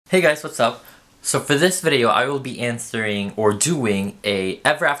Hey guys, what's up? So for this video, I will be answering or doing a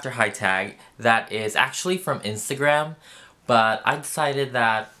ever after high tag that is actually from Instagram, but I decided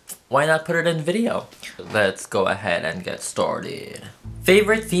that why not put it in video? Let's go ahead and get started.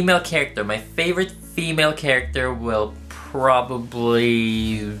 Favorite female character. My favorite female character will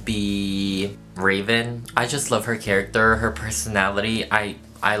probably be Raven. I just love her character, her personality. I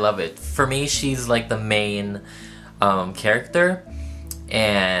love it. For me, she's like the main character.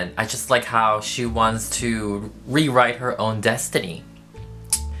 And I just like how she wants to rewrite her own destiny.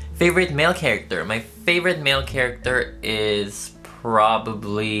 Favorite male character. My favorite male character is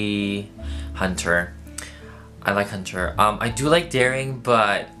probably Hunter. I like Hunter. I do like Daring,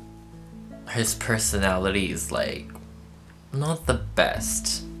 but his personality is like not the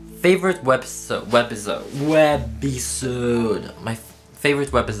best. Favorite webisode. My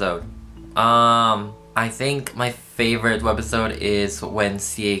favorite webisode. I think my favorite webisode is when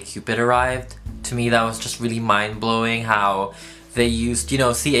CA Cupid arrived. To me, that was just really mind-blowing how they used, you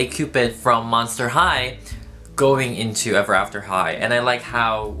know, CA Cupid from Monster High going into Ever After High. And I like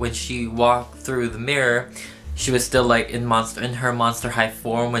how when she walked through the mirror, she was still like in her Monster High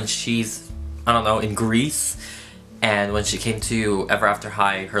form when she's, I don't know, in Greece. And when she came to Ever After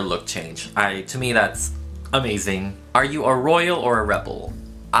High, her look changed. To me, that's amazing. Are you a royal or a rebel?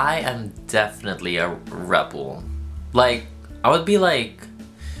 I am definitely a rebel. Like, I would be like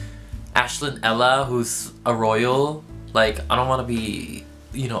Ashlyn Ella, who's a royal. Like, I don't want to be,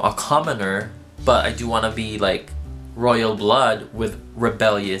 you know, a commoner, but I do want to be like royal blood with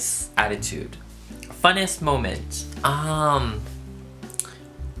rebellious attitude. Funniest moment. Oh,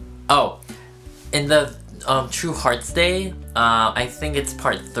 in the True Hearts Day, I think it's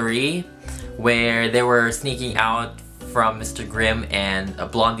part 3, where they were sneaking out from Mr. Grimm and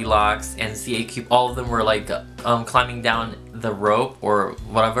Blondie Locks and CA Cupid. All of them were like climbing down the rope or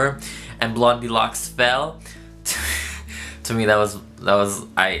whatever, and Blondie Locks fell. To me, that was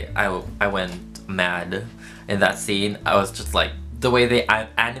I went mad in that scene. I was just like, the way they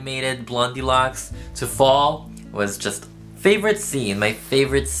animated Blondie Locks to fall was just favorite scene. My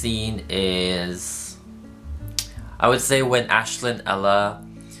favorite scene is, I would say, when Ashlyn Ella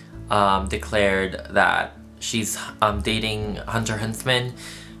declared that she's dating Hunter Huntsman.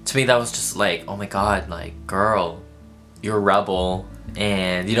 To me, that was just like, oh my god, like, girl, you're a rebel.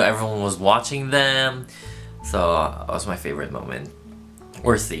 And, you know, everyone was watching them. So, that was my favorite moment.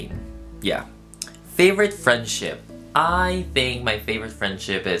 Or scene. Yeah. Favorite friendship. I think my favorite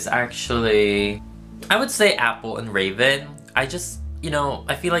friendship is actually, I would say Apple and Raven. I just, you know,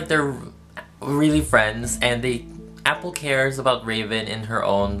 I feel like they're really friends. And Apple cares about Raven in her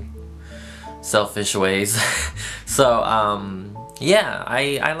own selfish ways. So yeah,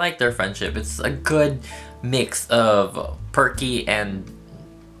 I like their friendship. It's a good mix of perky and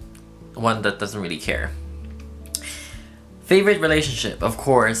one that doesn't really care. Favorite relationship, of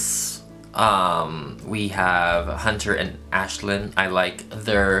course, we have Hunter and Ashlyn. I like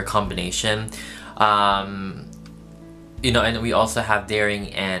their combination. You know, and we also have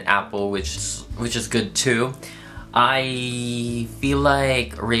Daring and Apple, which is good too. I feel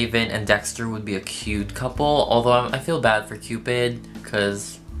like Raven and Dexter would be a cute couple, although I feel bad for Cupid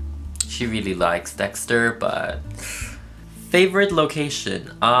because she really likes Dexter. But favorite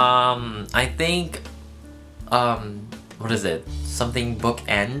location, I think, what is it? Something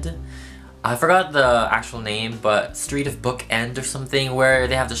Bookend? I forgot the actual name, but Street of Bookend or something, where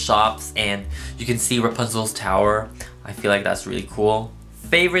they have the shops and you can see Rapunzel's tower. I feel like that's really cool.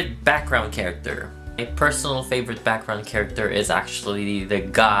 Favorite background character. My personal favorite background character is actually the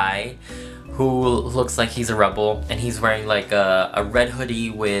guy who looks like he's a rebel, and he's wearing like a red hoodie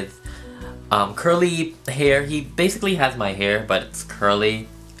with curly hair. He basically has my hair, but it's curly,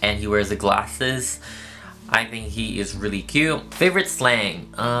 and he wears the glasses. I think he is really cute. Favorite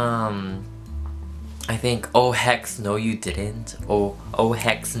slang. I think "oh hex no you didn't," oh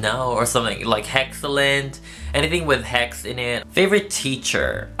hex no, or something like "hexcellent," anything with hex in it. Favorite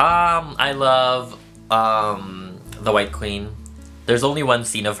teacher. I love the White Queen. There's only one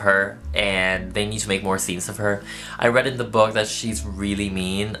scene of her, and they need to make more scenes of her. I read in the book that she's really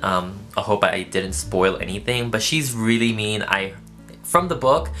mean. I hope I didn't spoil anything, but she's really mean. From the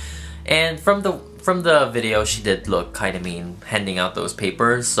book and from the video, she did look kind of mean, handing out those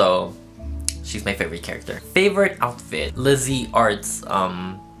papers. So she's my favorite character. Favorite outfit. Lizzie Art's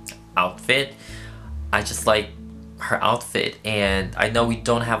outfit. I just like her outfit, and I know we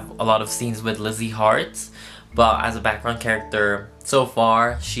don't have a lot of scenes with Lizzie Hart, but as a background character, so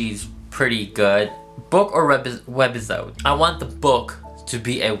far, she's pretty good. Book or webisode? I want the book to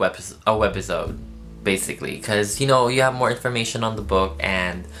be a webisode. basically, because you know, you have more information on the book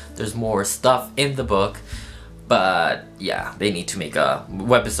and there's more stuff in the book. But yeah, they need to make a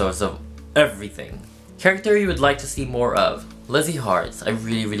webisodes of everything. Character you would like to see more of? Lizzie Hartz. I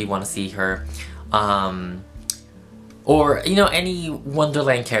really want to see her. Or, you know, any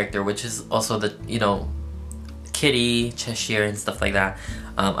Wonderland character, which is also the, you know, Kitty, Cheshire, and stuff like that.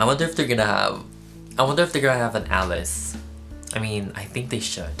 I wonder if they're gonna have an Alice. I mean, I think they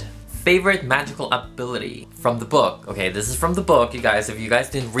should. Favorite magical ability from the book. Okay, this is from the book, you guys. If you guys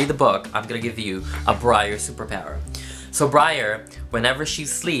didn't read the book, I'm gonna give you a Briar superpower. So Briar, whenever she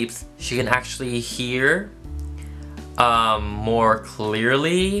sleeps, she can actually hear more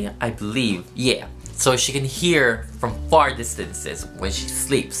clearly, I believe. Yeah. So she can hear from far distances when she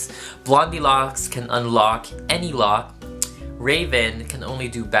sleeps. Blondie Locks can unlock any lock. Raven can only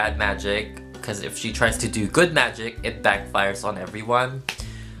do bad magic, because if she tries to do good magic, it backfires on everyone.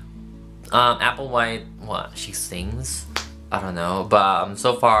 Applewhite, what? She sings? I don't know, but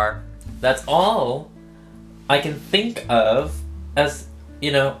so far, that's all I can think of as,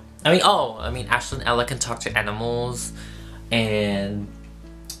 you know, I mean, Ashlyn Ella can talk to animals, and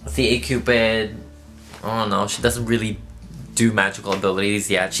the Cupid, I don't know, she doesn't really do magical abilities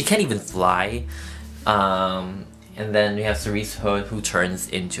yet. She can't even fly. And then we have Cerise Hood, who turns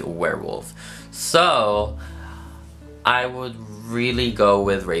into a werewolf. So, I would really go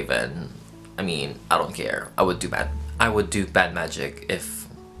with Raven. I mean, I don't care. I would do bad magic if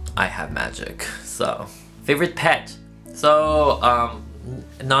I have magic. So, favorite pet. So,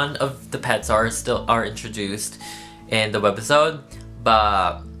 none of the pets are introduced in the webisode,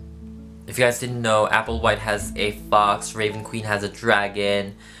 but if you guys didn't know, Applewhite has a fox, Raven Queen has a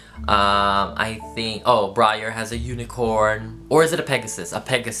dragon, I think, oh, Briar has a unicorn, or is it a Pegasus? A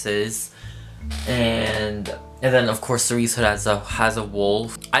Pegasus, and then of course Cerise Hood has a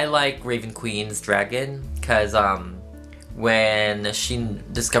wolf. I like Raven Queen's dragon, because when she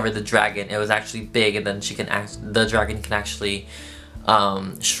discovered the dragon, it was actually big, and then the dragon can actually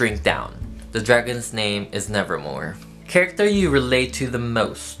shrink down. The dragon's name is Nevermore. Character you relate to the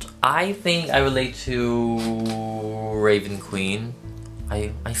most? I think I relate to Raven Queen.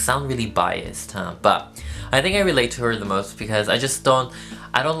 I sound really biased, huh? But I think I relate to her the most because I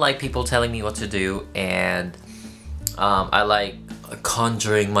don't like people telling me what to do, and I like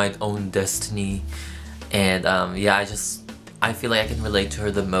conjuring my own destiny, and yeah, I feel like I can relate to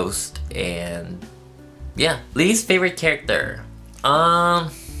her the most. And yeah, least favorite character. I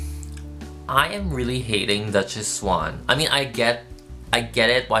am really hating Duchess Swan. I mean, I get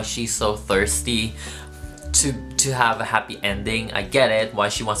it why she's so thirsty to have a happy ending. I get it why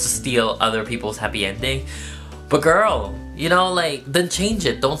she wants to steal other people's happy ending. But girl, you know, like, then change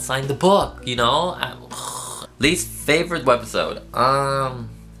it. Don't sign the book, you know? Least favorite webisode.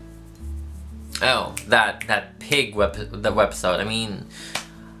 Oh, that pig webisode. I mean,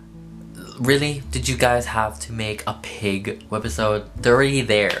 really? Did you guys have to make a pig webisode? They're already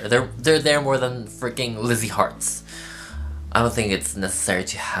there. They're there more than freaking Lizzie Hartz. I don't think it's necessary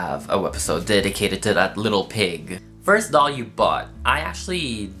to have a webisode dedicated to that little pig. First doll you bought.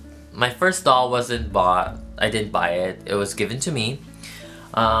 My first doll wasn't bought. I didn't buy it. It was given to me.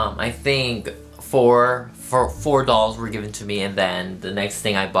 I think four dolls were given to me, and then the next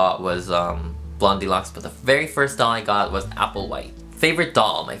thing I bought was Blondie Locks, but the very first doll I got was Applewhite. Favorite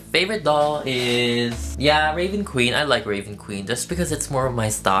doll. My favorite doll is, yeah, Raven Queen. I like Raven Queen just because it's more of my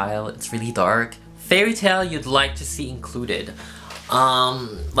style. It's really dark. Fairytale you'd like to see included.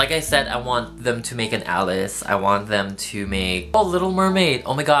 Like I said, I want them to make an Alice. I want them to make, oh, Little Mermaid.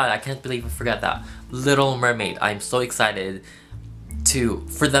 Oh my god, I can't believe I forgot that. Little Mermaid. I'm so excited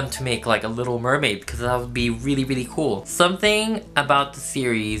for them to make like a Little Mermaid, because that would be really cool. Something about the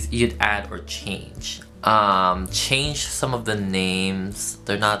series you'd add or change. Change some of the names.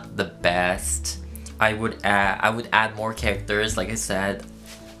 They're not the best. I would add more characters, like I said.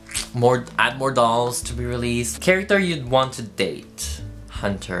 Add more dolls to be released. Character you'd want to date.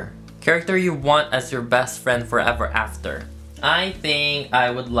 Hunter. Character you want as your best friend forever after. I think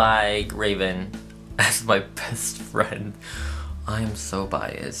I would like Raven as my best friend. I am so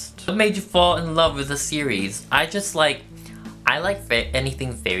biased. What made you fall in love with the series? I like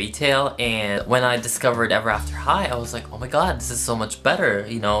anything Fairytale, and when I discovered Ever After High, I was like, oh my god, this is so much better.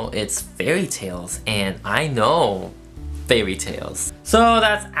 You know, it's fairy tales, and I know fairy tales. So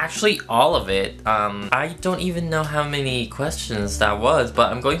that's actually all of it. I don't even know how many questions that was,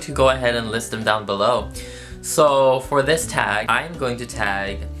 but I'm going to go ahead and list them down below. So for this tag, I am going to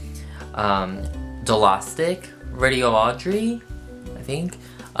tag Dolostic, Radio Audrey, I think,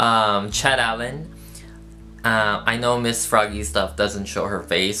 Chad Allen. I know Miss Froggy stuff doesn't show her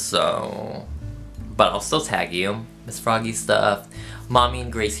face, so but I'll still tag you. Miss Froggy stuff, Mommy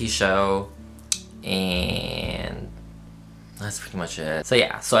and Gracie show, and that's pretty much it. So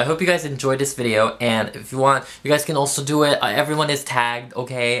yeah, so I hope you guys enjoyed this video, and if you want, you guys can also do it. Everyone is tagged,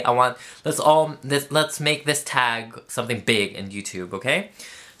 okay? Let's make this tag something big in YouTube, okay?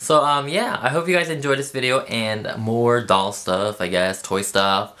 So yeah, I hope you guys enjoyed this video, and more doll stuff, I guess, toy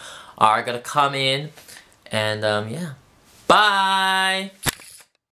stuff are gonna come in, and yeah. Bye!